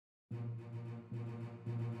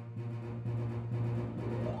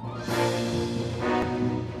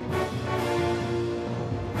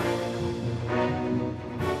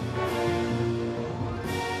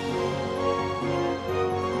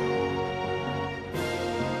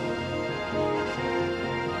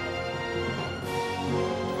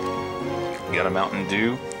got a Mountain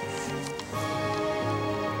Dew.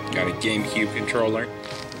 Got a GameCube controller.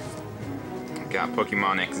 Got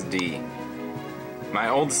Pokemon XD. My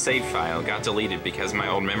old save file got deleted because my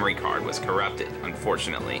old memory card was corrupted,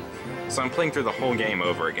 unfortunately. So I'm playing through the whole game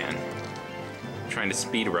over again. Trying to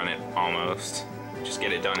speedrun it, almost. Just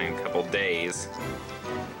get it done in a couple days.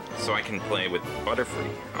 So I can play with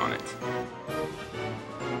Butterfree on it.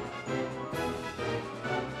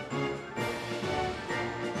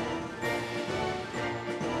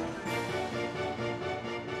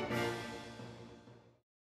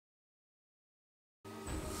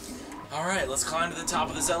 Alright, let's climb to the top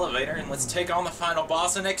of this elevator and let's take on the final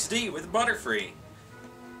boss in XD with Butterfree.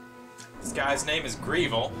 This guy's name is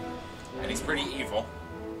Greevil, and he's pretty evil.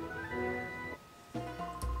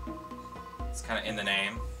 It's kind of in the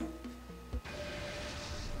name.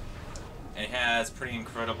 And he has pretty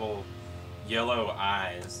incredible yellow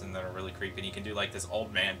eyes, and they're really creepy. And he can do like this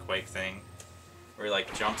old man quake thing, where he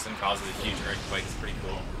like jumps and causes a huge earthquake. It's pretty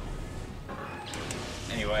cool.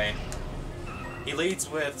 Anyway, he leads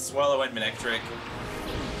with Swellow and Manectric.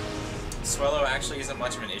 Swellow actually isn't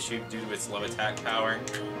much of an issue due to its low attack power,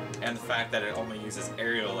 and the fact that it only uses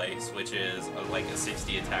Aerial Ace, which is like a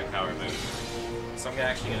 60 attack power move. So I'm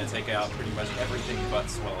actually going to take out pretty much everything but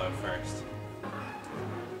Swellow first.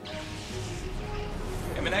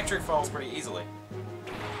 And Manectric falls pretty easily.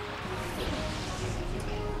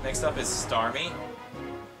 Next up is Starmie,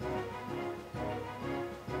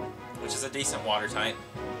 which is a decent water type.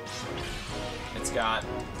 It's got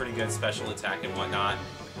pretty good special attack and whatnot.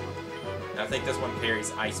 And I think this one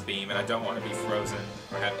carries Ice Beam, and I don't want to be frozen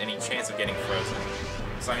or have any chance of getting frozen.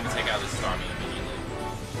 So I'm going to take out this Starmie immediately.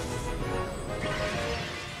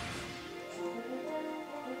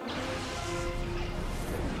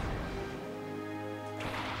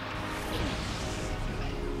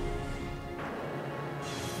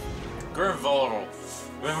 Grimvoltle.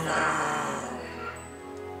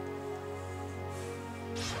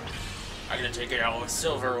 I'm gonna take it out with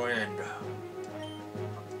Silver Wind.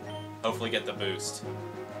 Hopefully get the boost.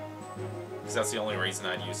 Because that's the only reason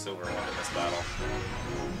I'd use Silver Wind in this battle.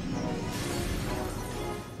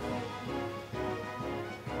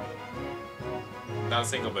 Not a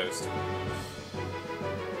single boost.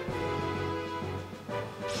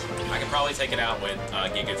 I can probably take it out with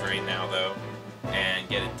Giga Drain now, though, and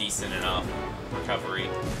get a decent enough recovery.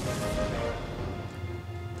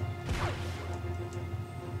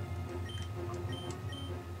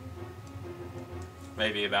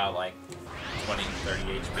 Maybe about like 20 to 30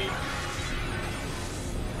 HP.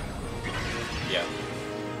 Yeah.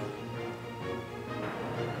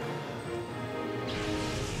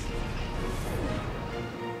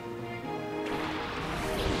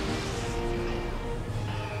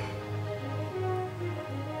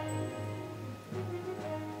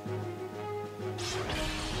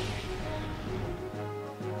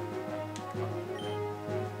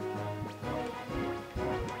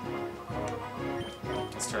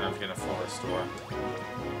 Turn up to get a full restore.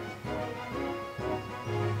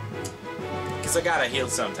 Because I gotta heal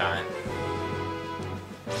sometime.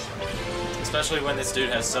 Especially when this dude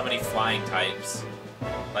has so many flying types.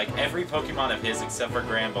 Like, every Pokemon of his except for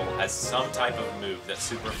Granbull has some type of move that's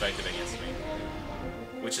super effective against me.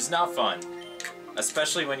 Which is not fun.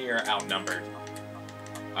 Especially when you're outnumbered.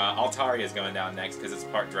 Altaria is going down next because it's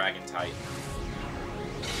part Dragon type.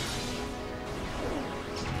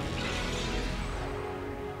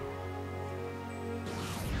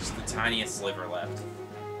 Tiniest sliver left.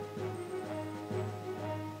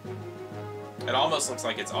 It almost looks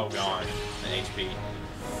like it's all gone, the HP.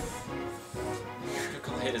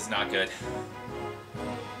 Critical hit is not good.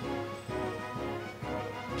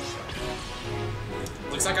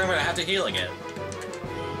 Looks like I'm gonna have to heal again.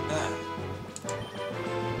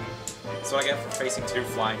 That's what I get for facing two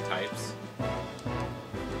flying types.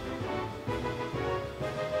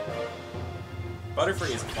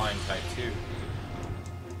 Butterfree is a flying type too.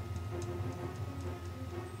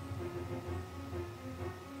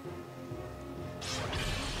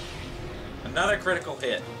 Another critical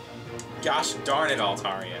hit. Gosh darn it,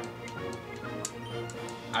 Altaria.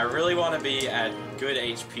 I really want to be at good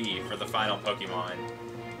HP for the final Pokemon,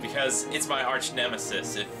 because it's my arch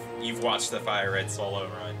nemesis if you've watched the Fire Red solo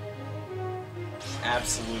run.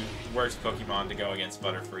 Absolute worst Pokemon to go against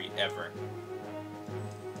Butterfree ever.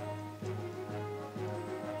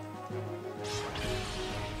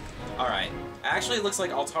 Alright, actually it looks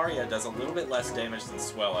like Altaria does a little bit less damage than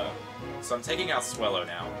Swellow, so I'm taking out Swellow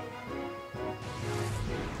now.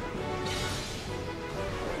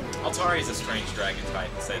 Altaria is a strange dragon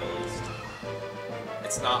type, to say the least.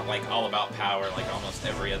 It's not like all about power like almost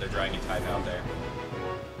every other dragon type out there.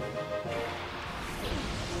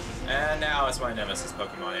 And now it's my nemesis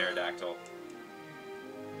Pokemon Aerodactyl.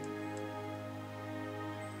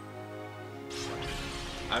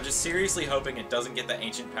 I'm just seriously hoping it doesn't get the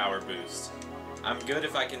Ancient Power boost. I'm good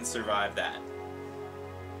if I can survive that.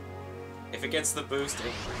 If it gets the boost,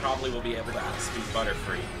 it probably will be able to outspeed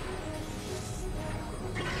Butterfree.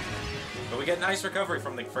 But we get nice recovery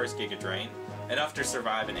from the first Giga Drain, enough to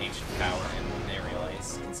survive an Ancient Power and an Aerial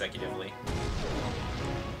Ace consecutively.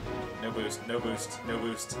 No boost, no boost, no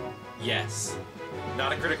boost. Yes.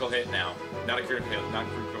 Not a critical hit now. Not a critical hit, not a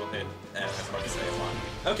critical hit. I was about to say a lot.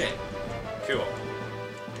 Okay, cool.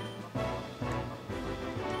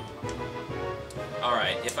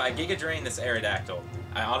 Alright, if I Giga Drain this Aerodactyl,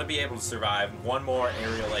 I ought to be able to survive one more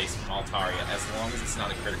Aerial Ace from Altaria, as long as it's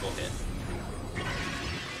not a critical hit.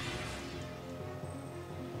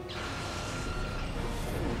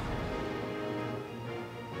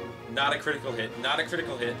 Not a critical hit, not a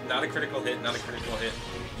critical hit, not a critical hit, not a critical hit.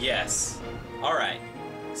 Yes. Alright.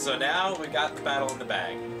 So now we got the battle in the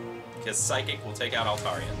bag, because Psychic will take out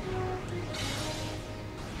Altaria.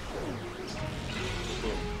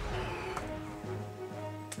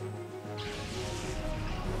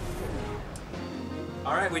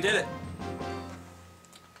 Alright, we did it!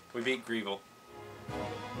 We beat Greevil.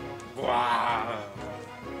 Wow!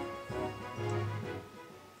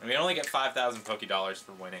 And we only get 5,000 Pokédollars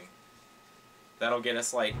for winning. That'll get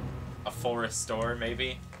us, like, a full restore,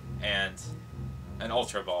 maybe, and an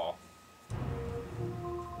Ultra Ball.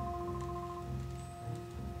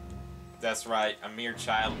 That's right, a mere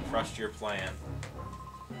child crushed your plan.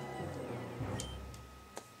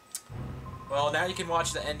 Well, now you can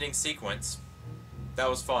watch the ending sequence. That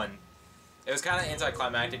was fun. It was kind of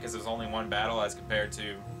anticlimactic because there was only one battle as compared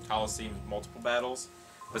to Coliseum's multiple battles.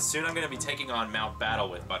 But soon I'm going to be taking on Mount Battle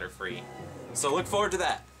with Butterfree. So look forward to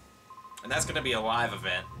that. And that's going to be a live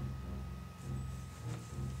event.